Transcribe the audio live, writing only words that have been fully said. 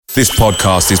This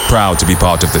podcast is proud to be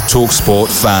part of the TalkSport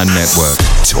Fan Network.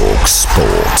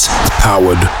 TalkSport.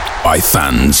 Powered by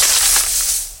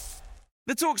fans.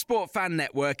 The TalkSport Fan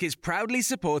Network is proudly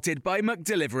supported by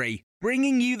McDelivery,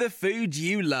 bringing you the food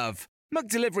you love.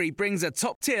 McDelivery brings a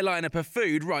top-tier lineup of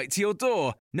food right to your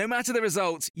door. No matter the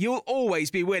result, you'll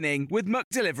always be winning with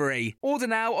McDelivery. Order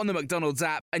now on the McDonald's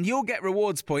app and you'll get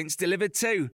rewards points delivered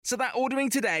too. So that ordering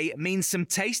today means some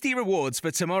tasty rewards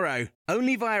for tomorrow.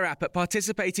 Only via app at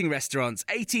participating restaurants.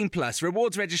 18 plus.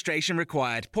 Rewards registration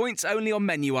required. Points only on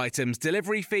menu items.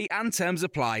 Delivery fee and terms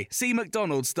apply. See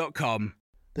mcdonalds.com.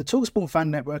 The TalkSport Fan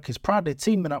Network is proudly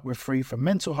teaming up with Free for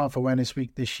Mental Health Awareness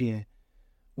Week this year.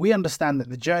 We understand that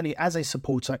the journey as a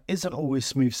supporter isn't always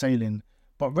smooth sailing,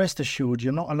 but rest assured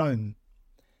you're not alone.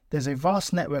 There's a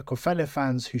vast network of fellow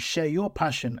fans who share your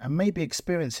passion and may be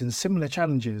experiencing similar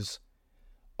challenges.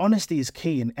 Honesty is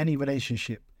key in any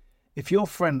relationship. If your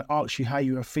friend asks you how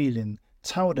you are feeling,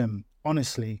 tell them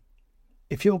honestly.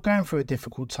 If you're going through a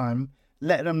difficult time,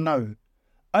 let them know.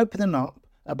 Opening up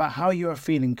about how you are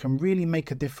feeling can really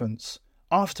make a difference.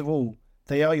 After all,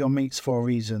 they are your mates for a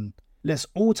reason. Let's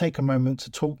all take a moment to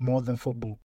talk more than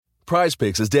football.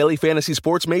 PrizePicks is daily fantasy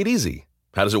sports made easy.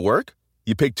 How does it work?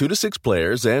 You pick 2 to 6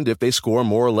 players, and if they score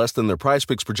more or less than their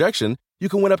PrizePicks projection, you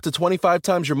can win up to 25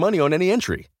 times your money on any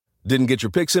entry. Didn't get your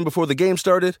picks in before the game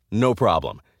started? No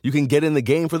problem. You can get in the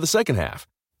game for the second half.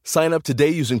 Sign up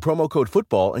today using promo code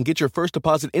FOOTBALL and get your first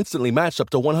deposit instantly matched up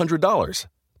to $100.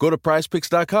 Go to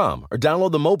prizepicks.com or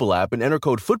download the mobile app and enter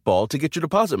code FOOTBALL to get your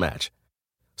deposit match.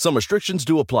 Some restrictions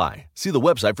do apply. See the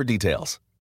website for details.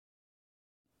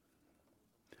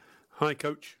 Hi,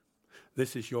 Coach.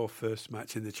 This is your first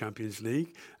match in the Champions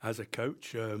League as a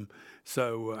coach.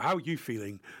 So how are you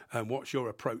feeling? What's your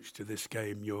approach to this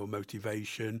game, your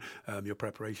motivation, your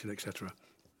preparation, etc.?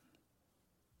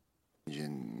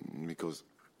 Because,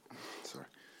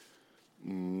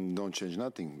 don't change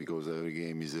nothing, because every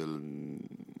game is,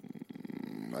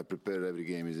 I prepare every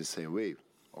game is the same way.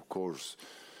 Of course,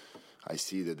 I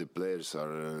see that the players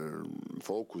are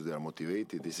focused, they are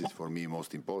motivated. This is for me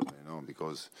most important,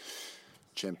 because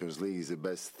Champions League is the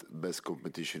best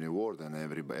competition in the world, and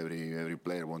every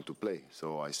player wants to play.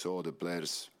 So I saw the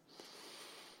players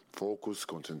focused,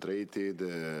 concentrated,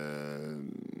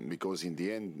 because in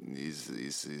the end,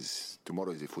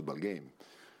 tomorrow is a football game.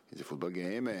 It's a football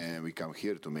game, and we come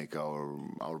here to make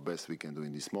our best we can do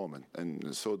in this moment.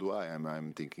 And so do I.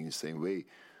 I'm thinking the same way.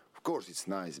 Of course, it's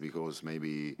nice because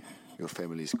maybe your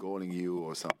family is calling you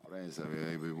or some friends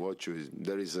will watch you.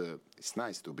 It's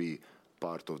nice to be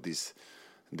part of this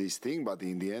thing, but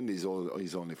in the end, it's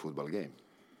only a football game.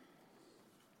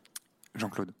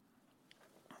 Jean-Claude.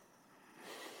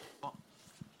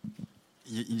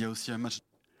 Il y a aussi un match.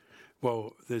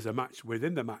 Well, there's a match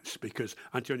within the match because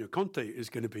Antonio Conte is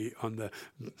going to be on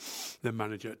the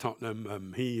manager at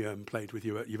Tottenham. He played with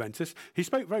you at Juventus. He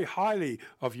spoke very highly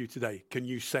of you today. Can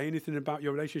you say anything about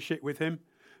your relationship with him?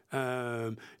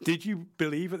 Did you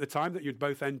believe at the time that you'd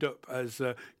both end up as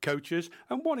coaches?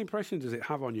 And what impression does it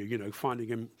have on you, finding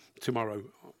him tomorrow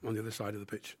on the other side of the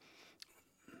pitch?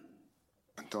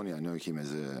 Antonio, I know him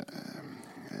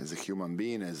as a human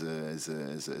being, as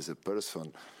a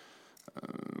person.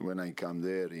 When I come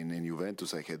there in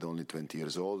Juventus, I had only 20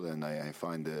 years old, and I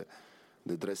find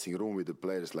the dressing room with the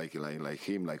players like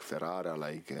him, like Ferrara,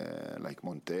 like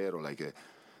Montero, like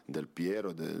Del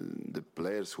Piero, the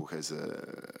players who has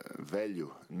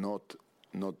value, not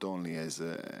only as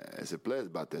a player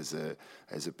but as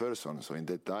a person. So in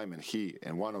that time,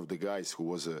 and one of the guys who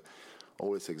was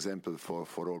always example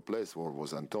for all players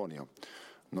was Antonio,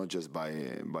 not just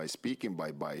by speaking,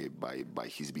 by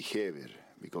his behavior.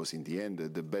 Because in the end,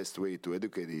 the best way to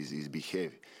educate is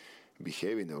behave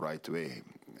in the right way.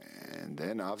 And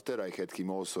then after, I had him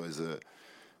also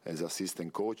as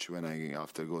assistant coach. When I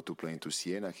after go to play into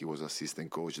Siena, he was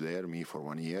assistant coach there, me for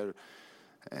 1 year.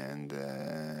 And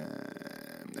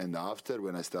after,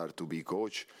 when I start to be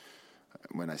coach,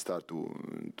 when I start to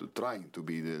trying to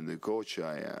be the coach,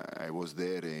 I was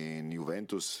there in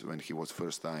Juventus when he was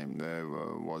first time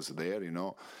was there,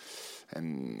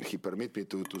 And he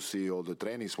permitted me to see all the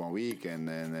trainings 1 week, and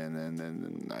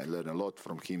I learned a lot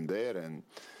from him there,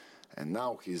 and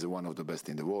now he's one of the best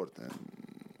in the world.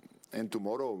 And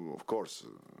tomorrow, of course,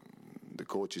 the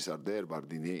coaches are there,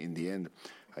 but in the end,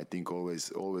 I think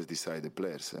always decide the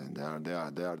players, and they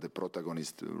are the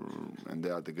protagonists, and they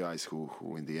are the guys who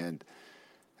in the end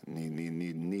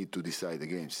need to decide the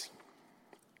games.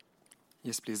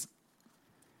 Yes, please.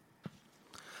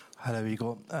 Hello,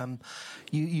 Igor.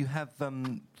 You have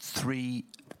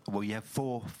you have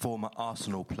 4 former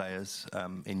Arsenal players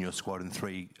in your squad and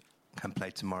 3 can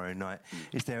play tomorrow night.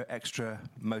 Is there extra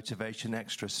motivation,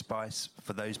 extra spice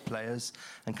for those players?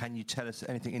 And can you tell us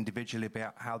anything individually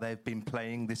about how they've been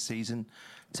playing this season?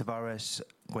 Tavares,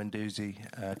 Guendouzi,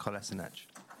 Kolasinac.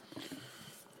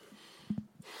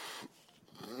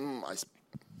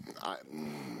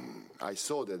 I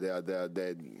saw that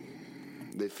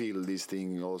they feel this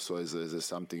thing also as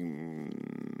something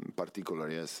particular.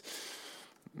 Yes,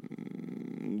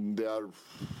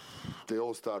 they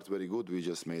all start very good. We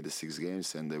just made the 6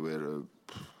 games and they were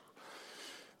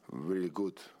really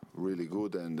good,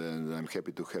 and I'm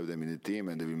happy to have them in the team,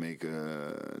 and they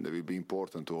will be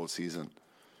important to all season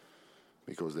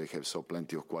because they have so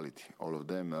plenty of quality. All of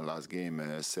them. Last game,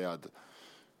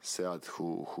 Sead,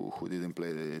 who didn't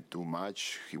play too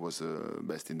much, he was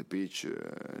best in the pitch.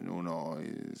 Nuno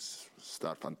is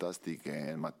start fantastic,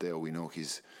 and Matteo, we know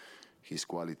his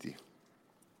quality.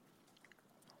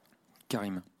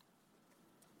 Karim.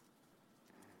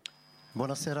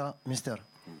 Buonasera, mister.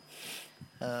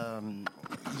 On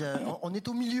est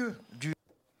au milieu du...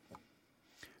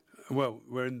 Well,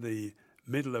 we're in the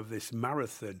middle of this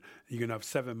marathon. You're going to have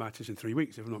 7 matches in 3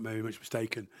 weeks, if I'm not very much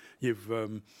mistaken. You've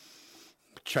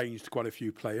changed quite a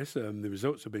few players. The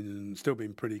results have still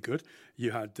been pretty good.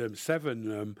 You had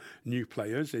 7 new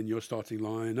players in your starting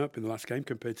lineup in the last game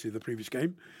compared to the previous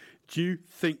game. Do you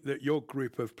think that your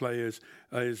group of players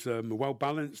is well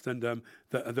balanced and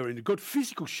that they're in good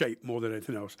physical shape more than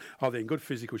anything else? Are they in good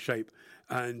physical shape?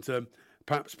 And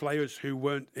perhaps players who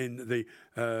weren't in the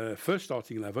first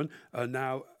starting 11 are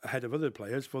now ahead of other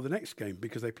players for the next game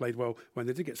because they played well when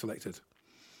they did get selected?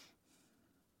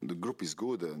 The group is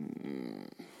good, and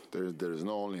there is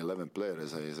not only 11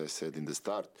 players, as I said in the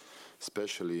start.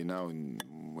 Especially now,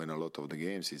 when a lot of the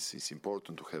games, it's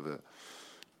important to have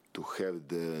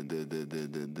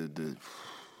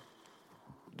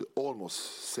the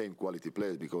almost same quality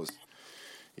players, because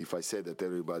if I say that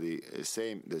everybody is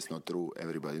same, that's not true.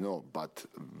 Everybody know, but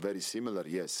very similar,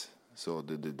 yes. So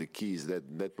the key is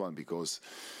that one, because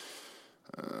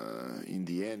in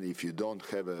the end, if you don't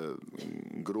have a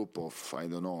group of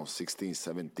 16,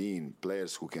 17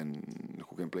 players who can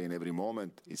play in every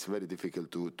moment, it's very difficult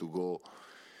to go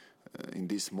in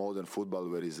this modern football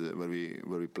where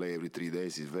we play every 3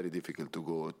 days. It's very difficult to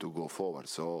go forward.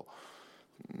 So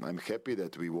I'm happy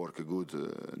that we work good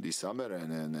this summer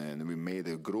and we made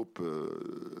a group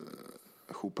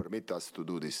who permit us to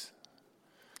do this.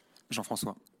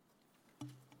 Jean-François.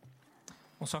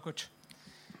 Bonsoir, coach.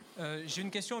 J'ai une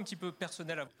question un petit peu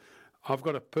personnelle à vous. I've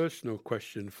got a personal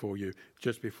question for you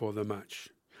just before the match.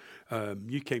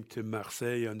 You came to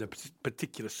Marseille under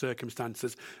particular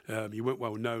circumstances. You weren't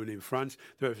well known in France.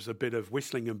 There was a bit of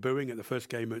whistling and booing at the first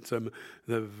game at the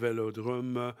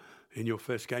Vélodrome in your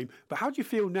first game. But how do you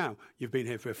feel now? You've been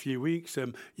here for a few weeks.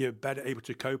 You're better able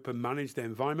to cope and manage the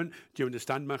environment. Do you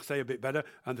understand Marseille a bit better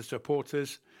and the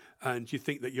supporters? And do you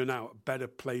think that you're now a better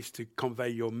place to convey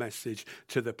your message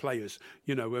to the players?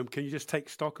 Can you just take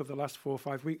stock of the last 4 or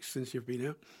 5 weeks since you've been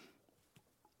here?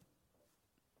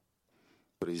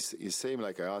 But it's same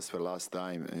like I asked for last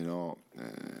time,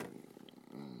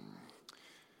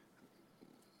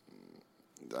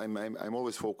 I'm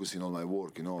always focusing on my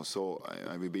work, so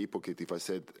I will be hypocrite if I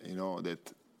said,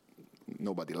 that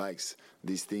nobody likes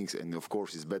these things, and of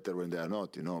course it's better when they are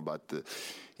not, but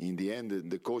in the end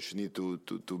the coach need to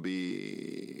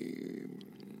be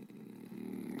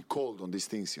cold on these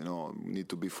things, need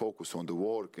to be focused on the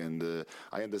work, and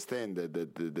I understand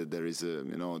that there is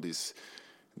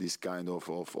this kind of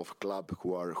club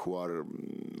who are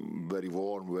very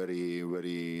warm,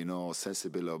 very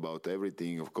sensible about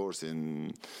everything, of course,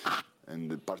 and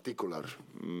particular.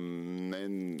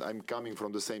 And I'm coming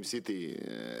from the same city.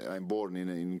 I'm born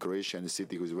in Croatia, in a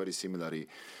city who is very similar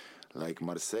like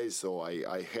Marseille. So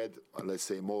I had, let's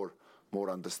say, more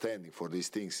understanding for these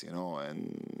things, and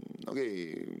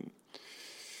okay.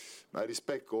 I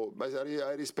respect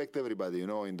everybody, in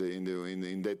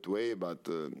that way. But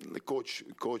the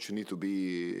coach need to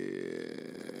be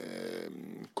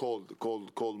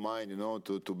cold mind,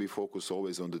 to be focused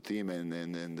always on the team,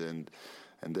 and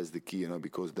that's the key,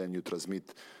 because then you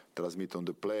transmit on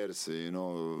the players,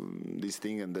 this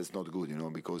thing, and that's not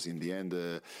good, because in the end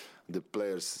the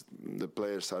players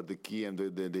are the key, and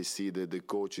they see that the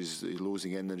coach is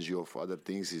losing energy of other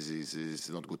things. Is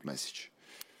not good message.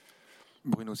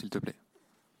 Bruno, s'il te plaît.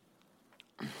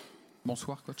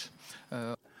 Bonsoir, coach.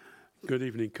 Good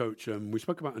evening, coach. We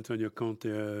spoke about Antonio Conte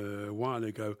a while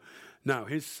ago. Now,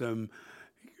 his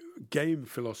game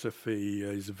philosophy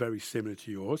is very similar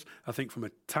to yours. I think from a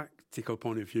tactical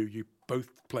point of view, you both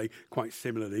play quite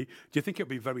similarly. Do you think it'll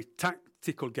be a very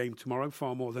tactical game tomorrow,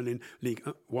 far more than in League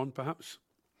One, perhaps?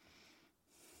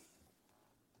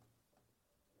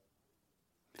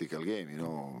 tactical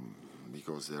game,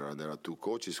 because there are two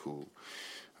coaches who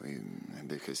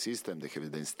they have system, they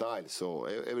have their style. So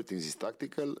everything is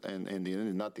tactical, and in the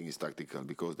end, nothing is tactical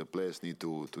because the players need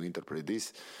to interpret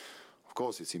this. Of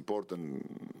course, it's important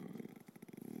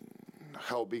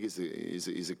how big is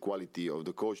the quality of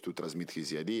the coach to transmit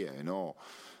his idea.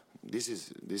 This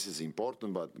is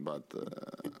important, but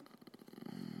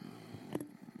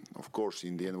of course,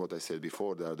 in the end, what I said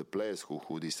before, there are the players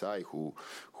who decide who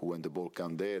when the ball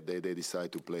comes there, they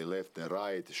decide to play left and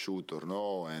right, shoot or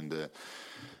no, and the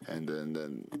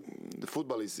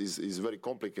football is very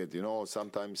complicated.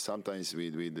 Sometimes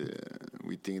we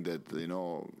think that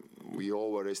we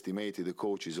overestimated the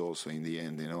coaches also in the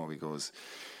end. Because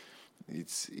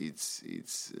it's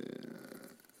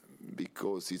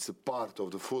because it's a part of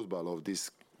the football of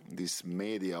this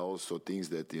media also thinks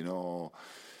that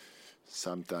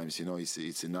sometimes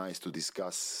it's nice to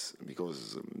discuss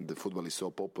because the football is so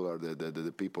popular that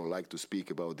the people like to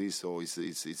speak about this. So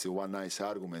it's a one nice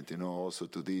argument also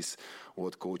to this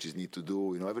what coaches need to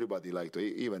do. Everybody like to,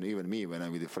 even me when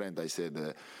I'm with a friend, I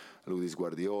said look, this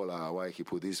Guardiola, why he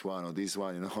put this one or this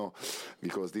one,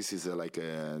 because this is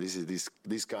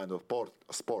this kind of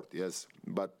sport, yes.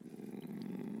 But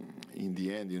in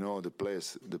the end, the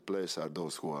players are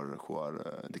those who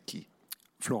are the key.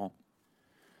 Florent.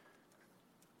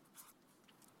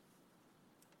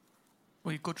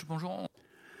 Oui, coach, bonjour.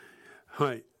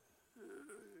 Hi.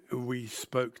 We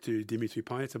spoke to Dimitri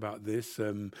Payet about this.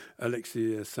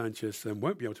 Alexis Sanchez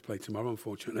won't be able to play tomorrow,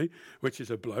 unfortunately, which is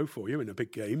a blow for you in a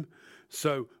big game.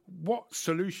 So what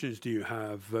solutions do you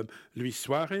have? Luis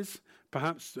Suarez,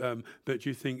 perhaps, but do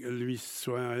you think Luis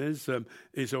Suarez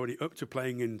is already up to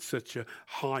playing in such a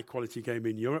high-quality game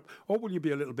in Europe? Or will you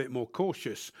be a little bit more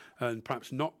cautious and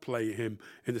perhaps not play him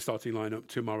in the starting lineup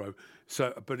tomorrow?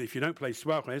 So, but if you don't play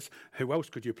Suarez, who else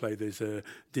could you play? There's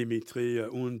Dimitri,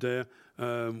 Under.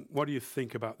 What do you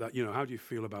think about that? How do you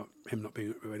feel about him not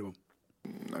being available?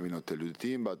 I will not tell you the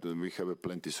team, but we have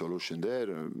plenty solution there.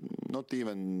 Not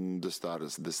even the star,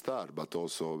 but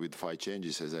also with 5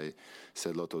 changes, as I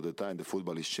said a lot of the time. The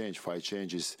football is changed. 5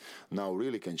 changes now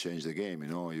really can change the game.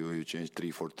 You change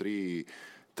 3-4-3,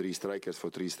 3 strikers for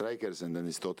 3 strikers, and then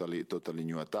it's totally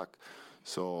new attack.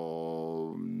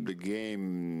 So the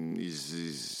game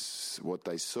is what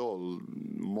I saw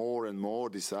more and more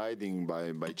deciding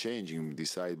by changing,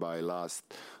 decide by last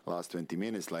 20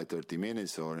 minutes, like 30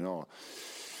 minutes, or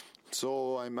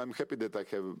So I'm happy that I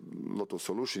have a lot of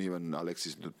solutions. Even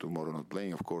Alexis tomorrow not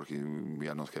playing, of course, we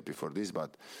are not happy for this,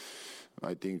 but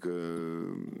I think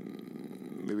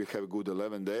we will have a good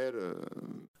 11 there.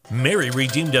 Mary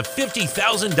redeemed a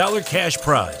 $50,000 cash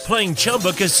prize playing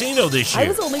Chumba Casino this year. I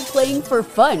was only playing for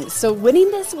fun, so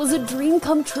winning this was a dream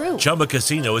come true. Chumba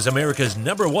Casino is America's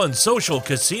 #1 social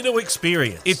casino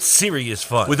experience. It's serious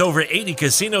fun. With over 80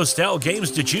 casino-style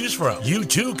games to choose from, you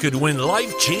too could win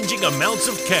life-changing amounts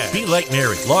of cash. Be like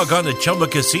Mary. Log on to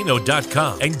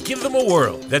ChumbaCasino.com and give them a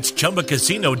whirl. That's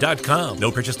ChumbaCasino.com.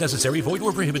 No purchase necessary. Void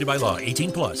or prohibited by law.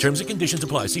 18+. Terms and conditions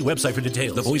apply. See website for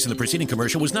details. The voice in the preceding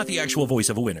commercial was not the actual voice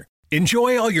of a winner.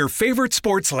 Enjoy all your favorite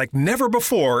sports like never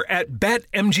before at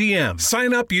BetMGM.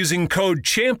 Sign up using code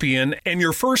CHAMPION and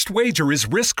your first wager is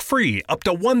risk-free up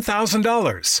to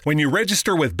 $1,000. When you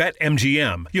register with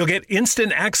BetMGM, you'll get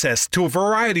instant access to a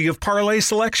variety of parlay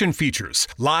selection features,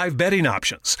 live betting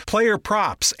options, player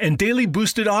props, and daily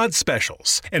boosted odds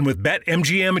specials. And with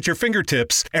BetMGM at your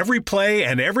fingertips, every play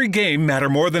and every game matter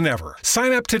more than ever.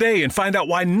 Sign up today and find out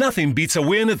why nothing beats a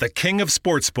win at the King of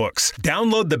Sportsbooks.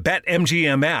 Download the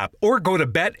BetMGM app or go to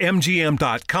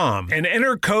BetMGM.com and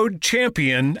enter code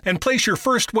CHAMPION and place your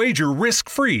first wager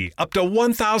risk-free up to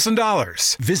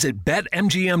 $1,000. Visit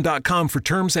BetMGM.com for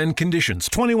terms and conditions.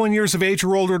 21 years of age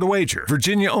or older to wager.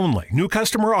 Virginia only. New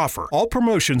customer offer. All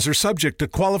promotions are subject to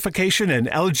qualification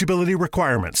and eligibility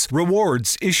requirements.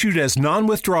 Rewards issued as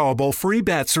non-withdrawable free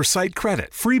bets or site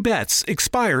credit. Free bets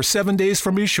expire 7 days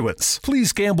from issuance.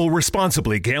 Please gamble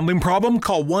responsibly. Gambling problem?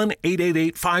 Call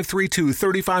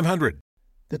 1-888-532-3500.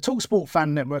 The TalkSport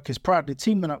Fan Network is proudly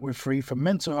teaming up with Free for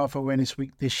Mental Health Awareness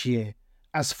Week this year.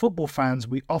 As football fans,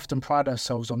 we often pride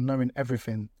ourselves on knowing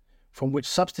everything, from which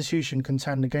substitution can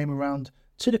turn the game around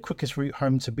to the quickest route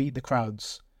home to beat the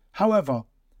crowds. However,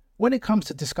 when it comes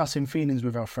to discussing feelings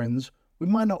with our friends, we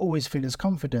might not always feel as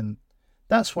confident.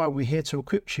 That's why we're here to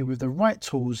equip you with the right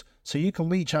tools so you can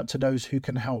reach out to those who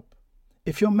can help.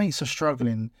 If your mates are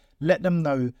struggling, let them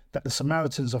know that the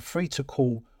Samaritans are free to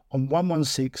call on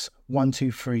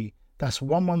 116-123. That's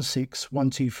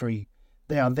 116-123.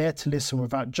 They are there to listen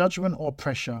without judgment or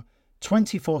pressure,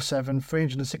 24/7,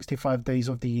 365 days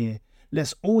of the year.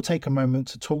 let's all take a moment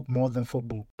to talk more than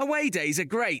football. Away days are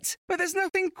great, but there's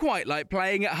nothing quite like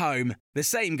playing at home. The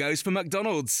same goes for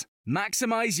McDonald's.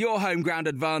 Maximise your home ground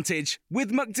advantage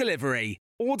with McDelivery.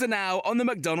 Order now on the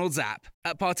McDonald's app.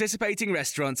 At participating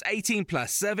restaurants, 18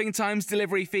 plus, serving times,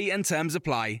 delivery fee and terms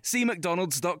apply. See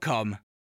mcdonalds.com.